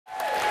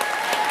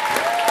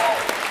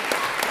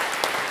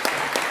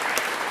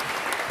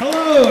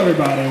Hello,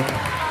 everybody.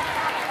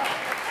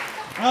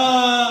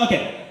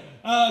 Okay.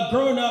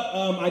 Growing up,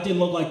 I didn't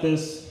look like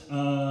this.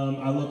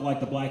 I looked like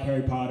the Black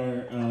Harry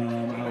Potter.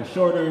 I was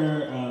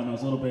shorter. I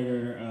was a little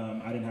bigger.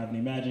 I didn't have any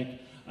magic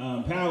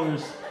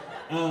powers.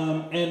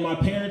 And my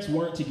parents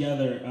weren't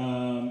together.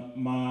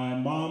 My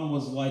mom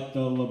was like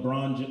my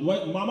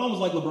mom was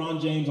like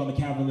LeBron James on the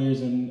Cavaliers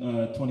in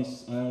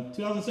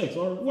 2006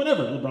 or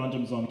whenever LeBron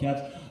James was on the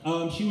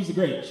Cavs. She was the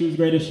great. She was the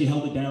greatest. She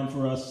held it down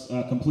for us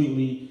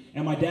completely.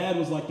 And my dad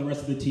was like the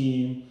rest of the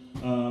team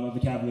of the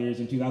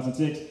Cavaliers in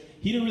 2006.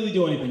 He didn't really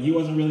do anything. He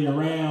wasn't really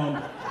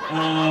around.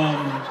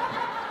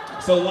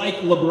 So like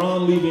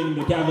LeBron leaving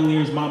the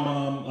Cavaliers, my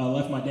mom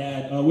left my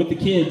dad with the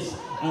kids.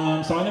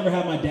 So I never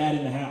had my dad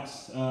in the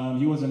house.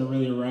 He wasn't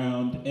really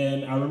around.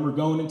 And I remember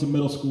going into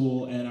middle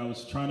school and I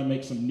was trying to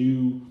make some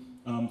new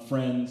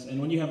friends.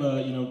 And when you have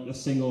a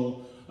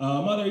single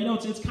mother,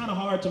 it's kind of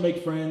hard to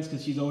make friends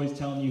because she's always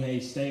telling you, hey,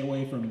 stay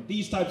away from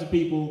these types of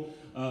people.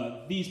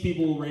 These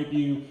people will rape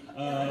you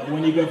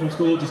when you go from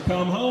school. Just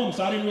come home.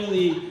 So I didn't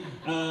really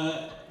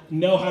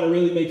know how to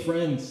really make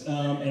friends.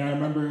 And I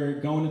remember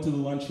going into the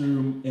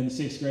lunchroom in the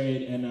 6th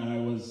grade, and I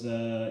was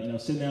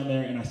sitting down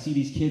there, and I see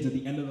these kids at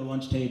the end of the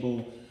lunch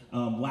table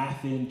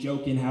laughing,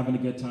 joking, having a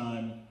good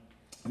time,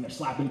 and they're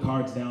slapping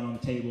cards down on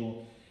the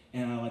table.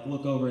 And I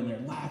look over, and they're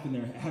laughing,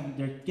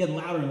 they're getting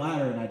louder and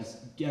louder, and I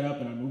just get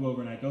up and I move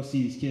over and I go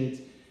see these kids,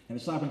 and they're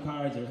slapping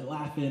cards, they're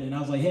laughing, and I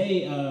was like,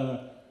 hey,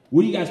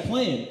 what are you guys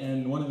playing?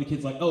 And one of the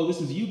kids like, oh, this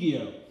is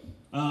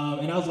Yu-Gi-Oh!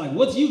 And I was like,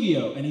 what's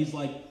Yu-Gi-Oh? And he's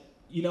like,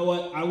 you know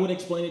what, I would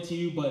explain it to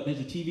you, but there's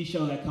a TV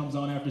show that comes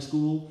on after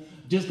school.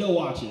 Just go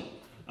watch it.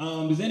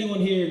 Does anyone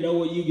here know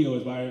what Yu-Gi-Oh!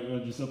 Is by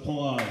just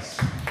applause?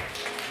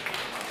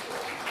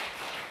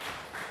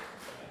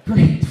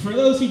 Great. For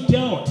those who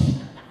don't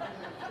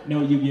know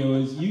what Yu-Gi-Oh!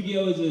 Is,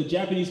 Yu-Gi-Oh! Is a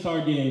Japanese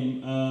card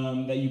game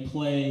that you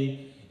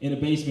play in a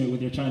basement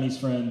with your Chinese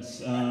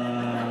friends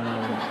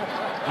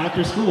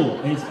after school.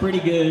 It's pretty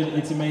good.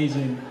 It's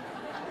amazing.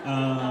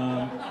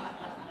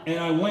 And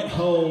I went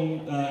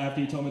home after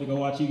you told me to go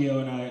watch Yu-Gi-Oh!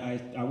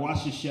 And I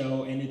watched the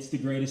show, and it's the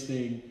greatest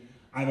thing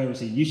I've ever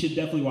seen. You should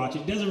definitely watch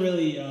it. It doesn't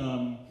really,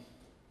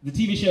 the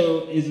TV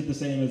show isn't the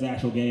same as the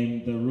actual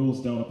game. The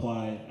rules don't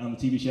apply on the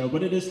TV show,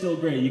 but it is still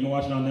great. You can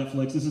watch it on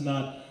Netflix. This is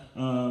not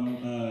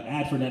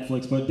ad for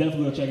Netflix, but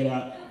definitely go check it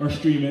out or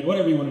stream it,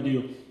 whatever you want to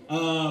do.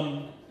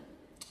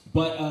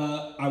 But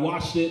I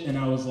watched it, and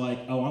I was like,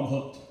 oh, I'm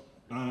hooked.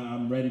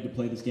 I'm ready to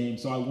play this game.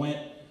 So I went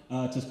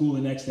to school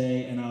the next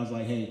day, and I was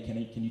like, hey,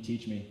 can you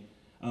teach me?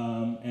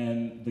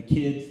 And the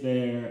kids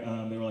there,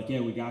 they were like, yeah,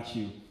 we got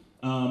you.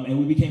 And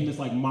we became this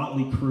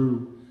motley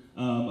crew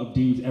of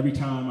dudes. Every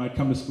time I'd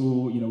come to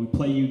school, we'd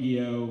play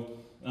Yu-Gi-Oh!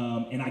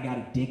 And I got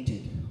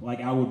addicted.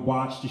 I would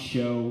watch the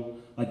show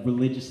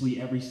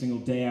religiously every single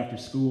day after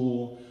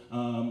school.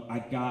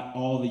 I got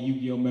all the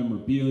Yu-Gi-Oh!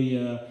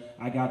 Memorabilia.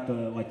 I got the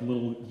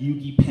little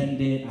Yugi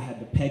pendant. I had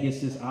the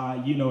Pegasus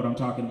eye. You know what I'm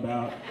talking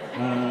about.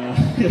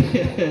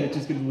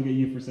 Just gonna look at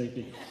you for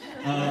safety.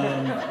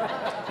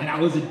 And I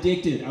was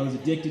addicted. I was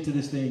addicted to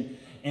this thing.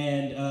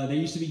 And there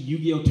used to be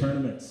Yu-Gi-Oh!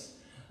 Tournaments.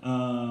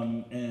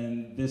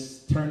 And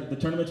the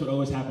tournaments would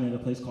always happen at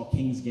a place called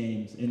King's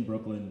Games in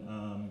Brooklyn,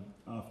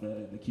 off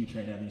the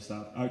Q-Train Avenue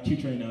stop, or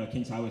Q-Train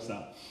Kings Highway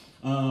stop.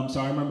 So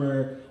I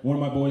remember one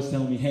of my boys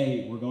telling me,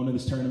 hey, we're going to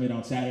this tournament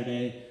on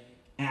Saturday.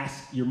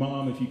 Ask your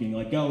mom if you can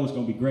go, it's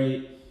gonna be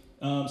great.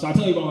 So I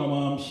tell you about my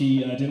mom, she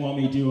didn't want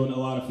me doing a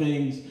lot of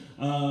things,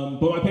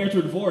 but my parents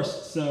were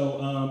divorced,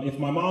 so if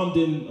my mom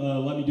didn't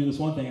let me do this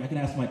one thing, I could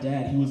ask my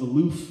dad. He was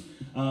aloof,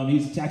 he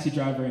was a taxi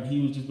driver, and he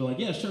would just be like,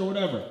 yeah, sure,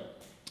 whatever.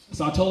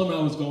 So I told him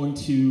I was going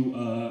to,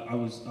 I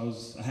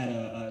had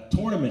a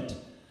tournament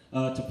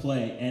to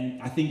play,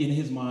 and I think in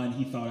his mind,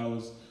 he thought I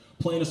was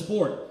playing a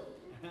sport.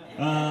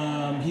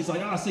 He's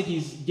like, oh, sick,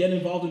 he's getting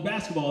involved in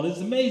basketball. This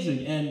is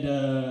amazing. And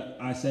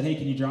I said, hey,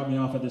 can you drop me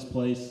off at this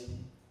place?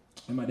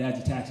 And my dad's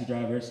a taxi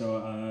driver,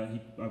 so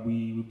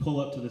we pull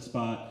up to the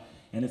spot,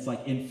 and it's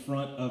in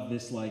front of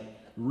this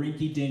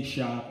rinky-dink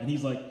shop. And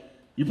he's like,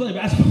 you're playing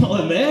basketball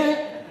in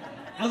there?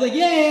 I was like,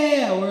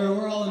 yeah,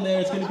 we're all in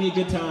there. It's going to be a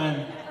good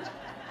time.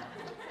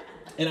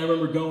 And I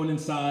remember going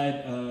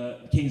inside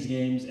King's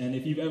Games, and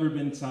if you've ever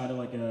been inside of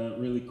a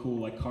really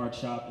cool card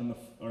shop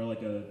or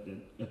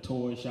a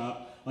toy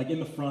shop, in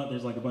the front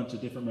there's a bunch of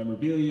different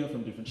memorabilia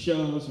from different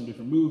shows, from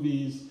different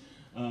movies,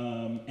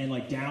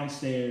 and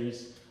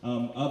downstairs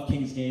of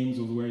King's Games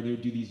was where they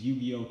would do these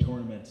Yu-Gi-Oh!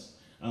 Tournaments.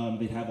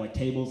 They'd have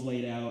tables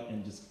laid out,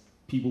 and just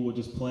people would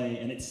just play,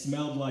 and it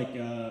smelled like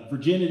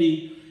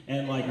virginity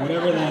and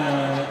whatever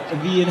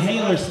the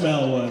inhaler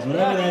smell was,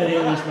 whatever that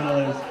inhaler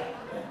smell is.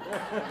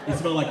 It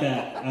smelled like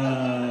that.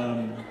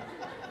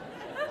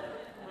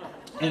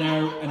 And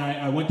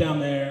I went down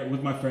there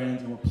with my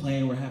friends, and we're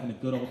playing, we're having a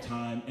good old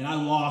time, and I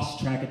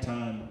lost track of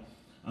time.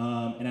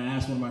 And I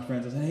asked one of my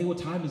friends, I said, hey, what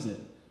time is it?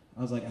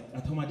 I was like, I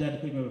told my dad to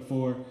pick me up at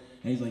 4, and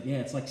he's like, yeah,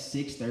 it's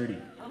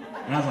 6:30.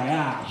 And I was like,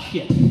 ah,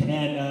 shit.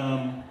 And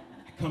I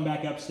come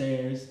back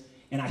upstairs,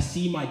 and I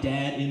see my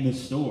dad in the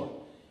store,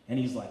 and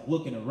he's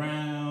looking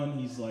around,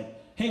 he's like,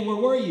 hey, where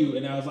were you?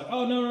 And I was like,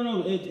 oh,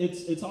 no,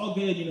 it's all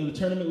good. You know, the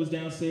tournament was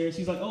downstairs.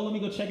 He's like, oh, let me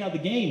go check out the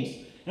games.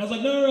 And I was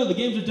like, no, the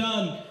games are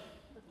done.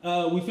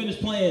 We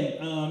finished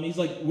playing. He's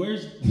like,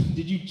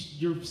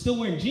 you're still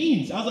wearing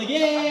jeans? I was like,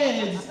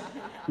 yeah.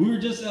 We were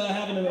just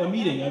having a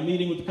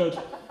meeting with the coach.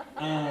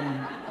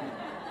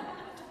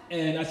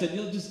 And I said,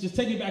 just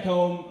take me back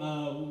home.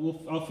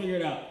 I'll figure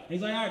it out. And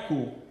he's like, all right,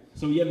 cool.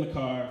 So we get in the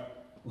car.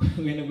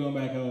 We end up going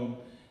back home.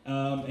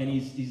 And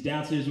he's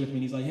downstairs with me.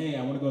 And he's like, hey,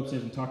 I want to go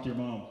upstairs and talk to your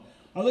mom.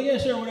 I was like, yeah,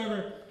 sure,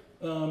 whatever.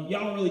 Y'all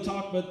don't really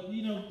talk, but,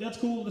 you know, that's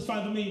cool. That's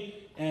fine for me.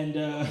 And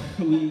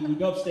we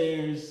go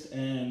upstairs,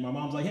 and my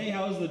mom's like, hey,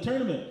 how was the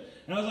tournament?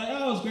 And I was like,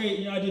 oh, it was great.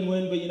 You know, I didn't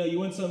win, but, you know, you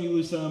win some, you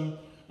lose some.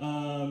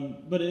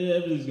 But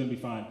everything's going to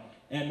be fine.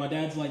 And my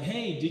dad's like,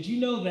 hey, did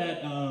you know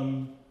that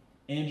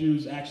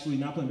Andrew's actually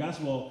not playing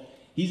basketball?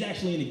 He's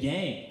actually in a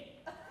gang.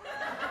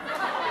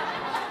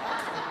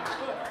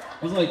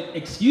 I was like,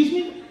 excuse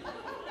me?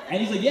 And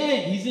he's like, yeah,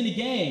 he's in a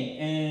gang.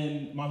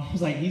 And my mom's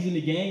like, he's in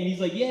a gang? And he's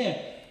like,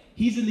 yeah,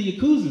 he's in the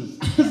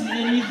Yakuzas.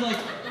 And he's like,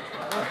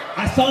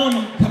 I saw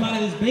him come out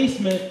of his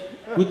basement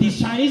with these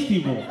Chinese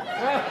people.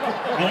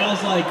 And I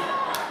was like,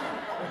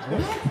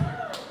 what?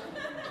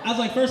 I was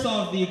like, first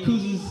off, the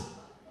Yakuzas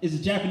is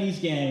a Japanese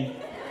gang.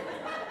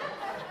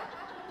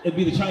 It'd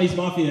be the Chinese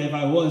Mafia if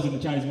I was in the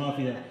Chinese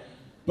Mafia.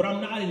 But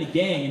I'm not in a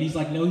gang. And he's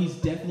like, no, he's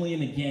definitely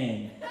in a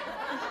gang.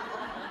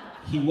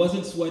 He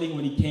wasn't sweating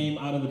when he came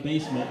out of the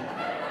basement.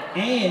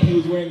 And he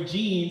was wearing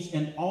jeans,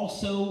 and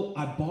also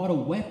I bought a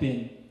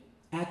weapon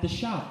at the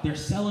shop. They're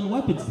selling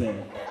weapons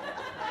there.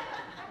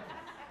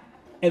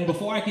 And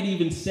before I could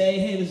even say,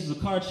 hey, this is a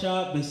card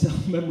shop, they sell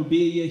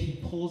memorabilia, he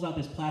pulls out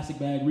this plastic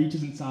bag,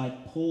 reaches inside,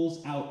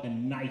 pulls out a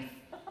knife.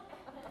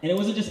 And it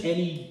wasn't just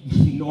any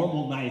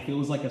normal knife. It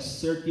was like a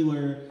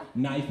circular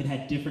knife. It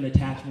had different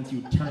attachments. You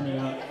would turn it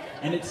up.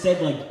 And it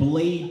said like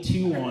Blade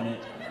 2 on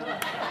it.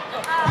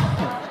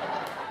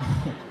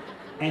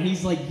 And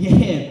he's like,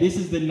 yeah, this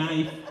is the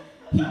knife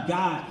he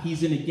got.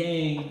 He's in a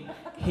gang.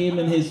 Him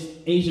and his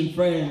Asian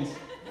friends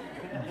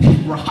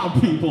rob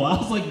people. I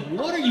was like,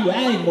 what are you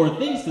adding more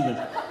things to this?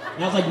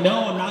 And I was like,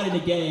 no, I'm not in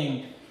a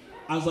gang.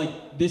 I was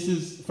like, this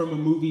is from a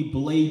movie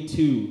Blade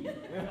 2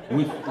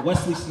 with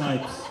Wesley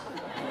Snipes.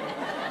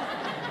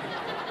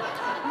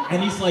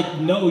 And he's like,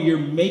 no, you're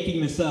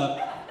making this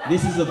up.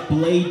 This is a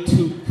Blade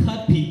 2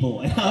 cut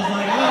people. And I was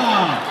like,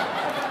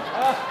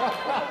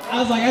 I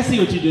was like, I see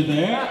what you did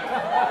there.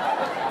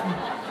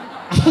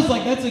 I was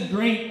like, that's a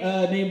great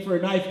name for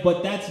a knife,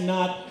 but that's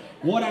not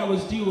what I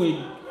was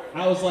doing.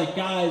 I was like,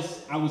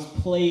 guys, I was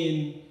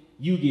playing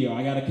Yu-Gi-Oh!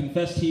 I gotta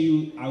confess to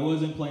you, I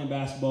wasn't playing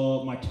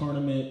basketball. My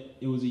tournament,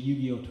 it was a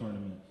Yu-Gi-Oh!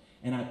 Tournament.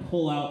 And I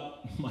pull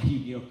out my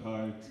Yu-Gi-Oh!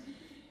 Cards,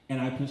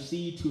 and I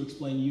proceed to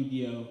explain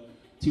Yu-Gi-Oh!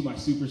 To my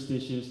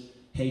superstitious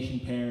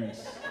Haitian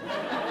parents.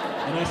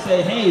 And I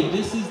say, hey,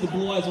 this is the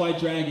Blue Eyes White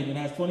Dragon. It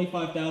has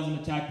 25,000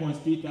 attack points,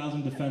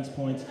 3,000 defense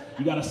points.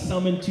 You gotta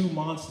summon 2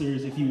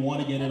 monsters if you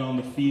want to get it on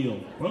the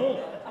field. Boom.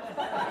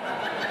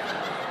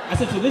 I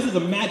said, so this is a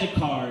magic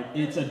card.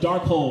 It's a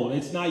dark hole.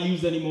 It's not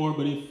used anymore,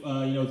 but if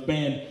you know, it's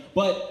banned.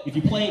 But if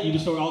you play it, you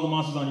destroy all the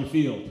monsters on your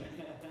field.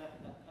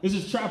 This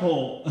is trap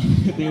hole.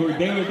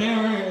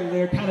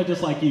 They're kind of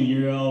just like you.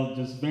 You're all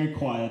just very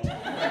quiet.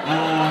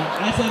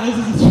 I said, this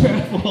is a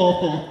trap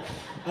hole.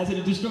 I said,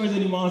 it destroys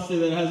any monster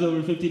that has over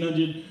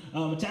 1,500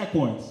 attack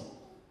points.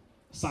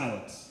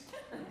 Silence.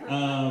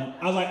 I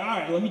was like, all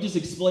right, let me just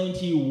explain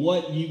to you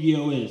what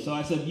Yu-Gi-Oh! Is. So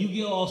I said,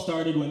 Yu-Gi-Oh! All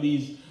started when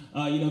these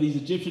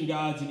Egyptian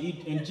gods and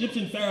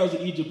Egyptian pharaohs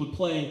in Egypt would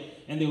play,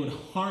 and they would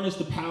harness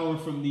the power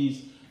from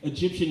these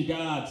Egyptian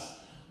gods.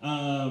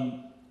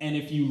 And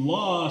if you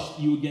lost,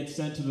 you would get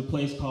sent to the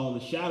place called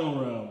the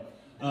Shadow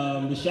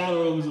Realm. The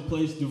Shadow Realm is a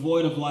place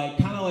devoid of light,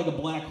 kind of like a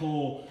black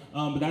hole,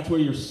 but that's where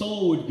your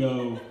soul would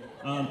go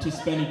to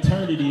spend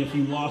eternity if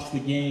you lost the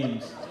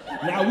games.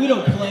 Now, we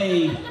don't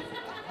play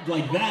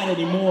like that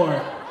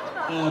anymore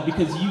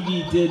because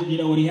Yugi did,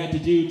 what he had to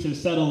do to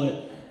settle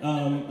it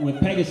with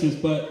Pegasus,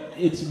 but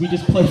we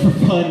just play for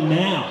fun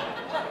now.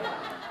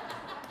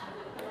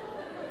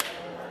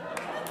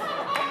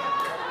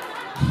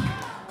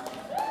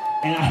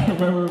 And I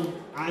remember,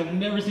 I've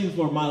never seen this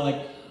before,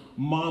 my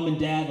mom and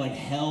dad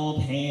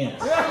held hands.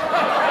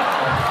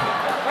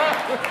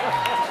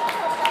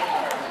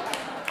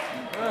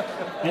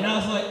 And I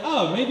was like,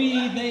 oh,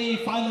 maybe they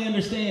finally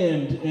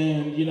understand,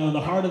 and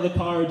the heart of the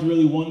cards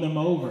really won them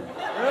over.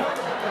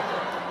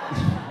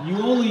 You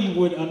only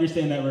would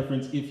understand that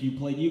reference if you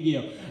played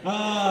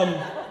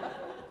Yu-Gi-Oh!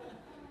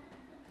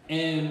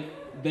 And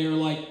they were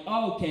like,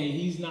 oh, okay,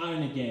 he's not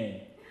in a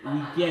gang.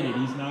 We get it,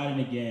 he's not in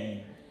a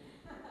gang.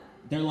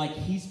 They're like,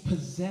 he's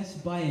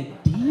possessed by a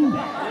demon. I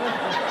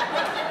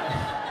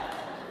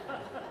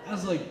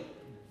was like,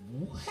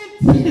 what?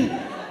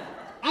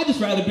 I'd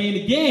just rather be in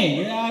a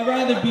gang. I'd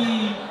rather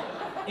be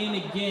in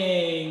a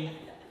gang.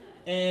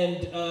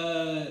 And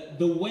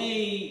the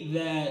way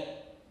that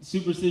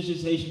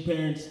superstitious Haitian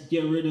parents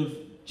get rid of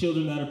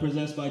children that are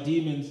possessed by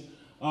demons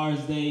are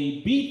as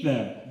they beat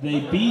them. They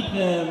beat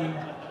them.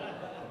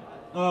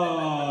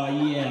 Oh,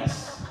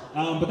 yes.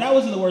 But that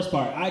wasn't the worst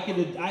part. I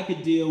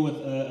could deal with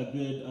a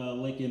good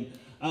licking,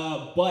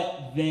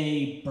 but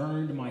they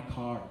burned my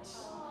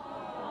cards.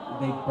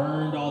 They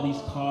burned all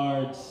these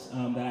cards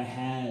that I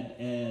had,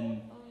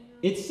 and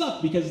it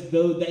sucked because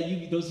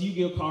those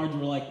Yu-Gi-Oh cards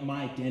were like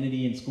my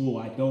identity in school.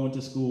 I'd go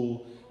into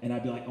school and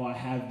I'd be like, oh, I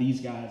have these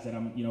guys that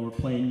we're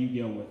playing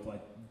Yu-Gi-Oh with.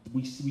 Like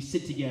we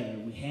sit together,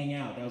 we hang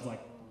out. That was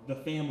like the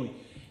family,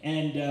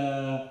 and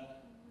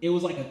it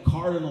was like a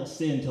cardinal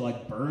sin to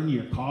like burn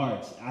your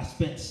cards. I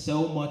spent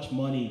so much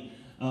money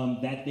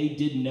that they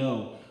didn't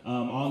know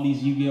on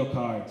these Yu-Gi-Oh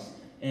cards.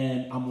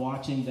 And I'm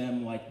watching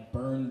them like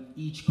burn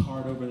each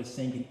card over the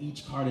sink, and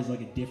each card is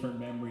like a different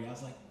memory. I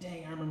was like,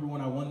 dang, I remember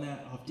when I won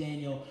that off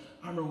Daniel.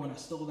 I remember when I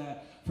stole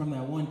that from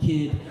that one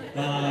kid.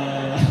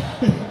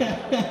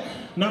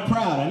 Not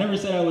proud. I never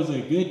said I was a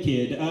good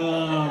kid.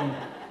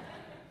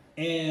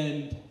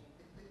 And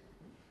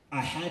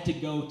I had to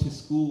go to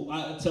school.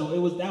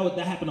 So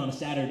that happened on a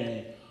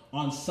Saturday.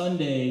 On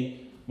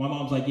Sunday, my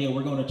mom's like, yeah,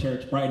 we're going to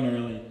church bright and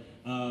early.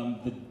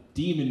 The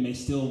demon may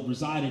still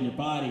reside in your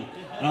body.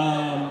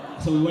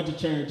 So we went to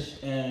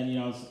church, and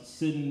I was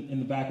sitting in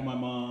the back of my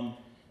mom,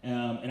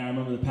 and I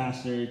remember the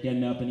pastor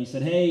getting up, and he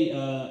said, hey,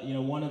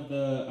 one of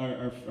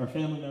our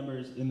family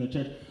members in the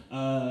church,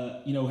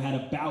 had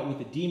a bout with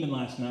a demon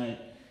last night,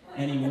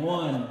 and he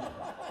won.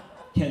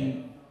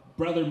 Can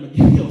Brother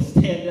McGill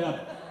stand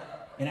up?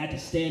 And I had to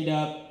stand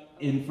up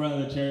in front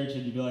of the church,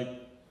 and you'd be like,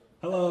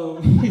 hello.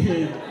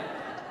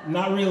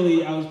 Not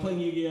really. I was playing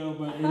Yu-Gi-Oh,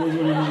 but it is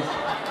what it is.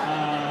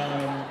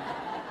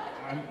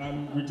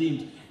 I'm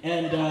redeemed.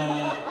 And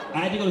I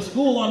had to go to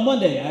school on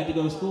Monday.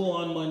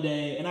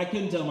 And I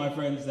couldn't tell my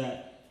friends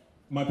that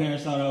my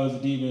parents thought I was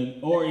a demon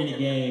or in a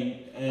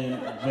gang,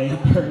 and they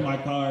burned my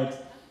cards.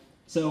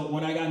 So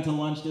when I got into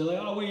lunch, they're like,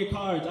 oh, where are your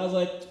cards? I was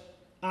like,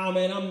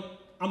 man,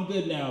 I'm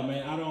good now,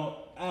 man. I don't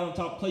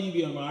play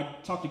Yu-Gi-Oh anymore. I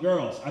talk to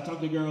girls. I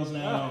talk to girls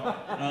now.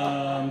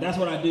 That's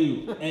what I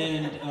do.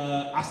 And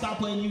I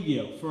stopped playing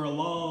Yu-Gi-Oh for a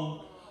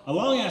long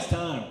ass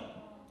time.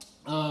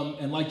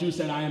 And like Drew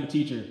said, I am a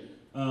teacher.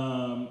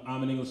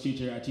 I'm an English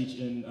teacher. I teach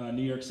in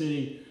New York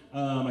City.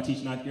 I teach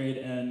 9th grade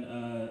and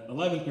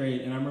 11th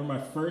grade. And I remember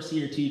my first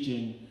year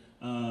teaching,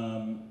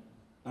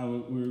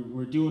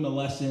 we're doing a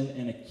lesson,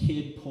 and a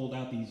kid pulled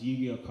out these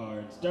Yu-Gi-Oh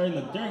cards during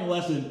the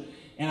lesson.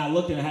 And I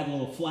looked, and I had a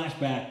little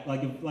flashback,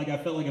 like I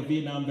felt like a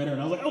Vietnam veteran.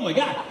 I was like, oh my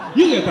God,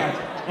 Yu-Gi-Oh cards!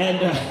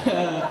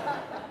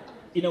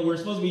 And we're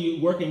supposed to be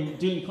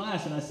doing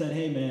class, and I said,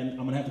 hey man,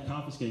 I'm gonna have to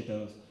confiscate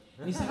those.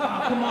 And he said,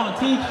 oh, come on,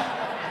 teach.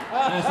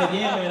 And I said,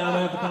 yeah man, I'm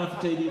gonna have to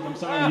confiscate these. I'm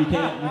sorry, you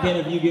can't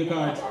have Yu-Gi-Oh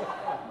cards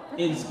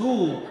in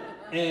school.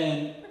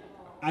 And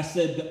I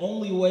said, the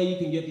only way you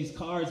can get these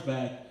cards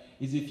back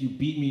is if you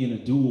beat me in a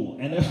duel.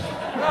 And the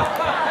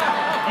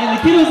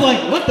kid was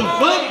like, what the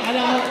fuck?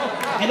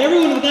 And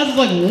everyone in the class was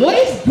like, what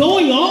is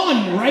going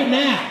on right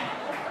now?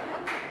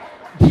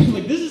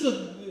 Like, is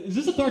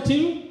this a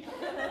cartoon?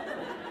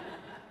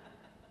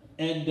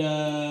 And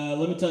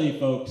let me tell you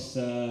folks,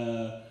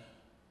 I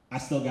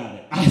still got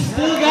it. I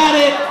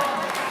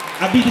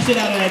beat the shit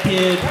out of that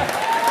kid.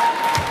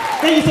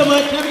 Thank you so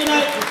much. Have a good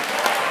night.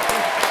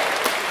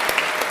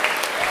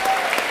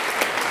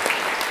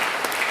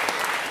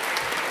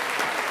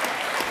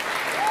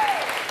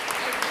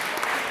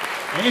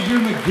 Andrew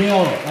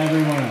McGill,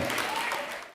 everyone.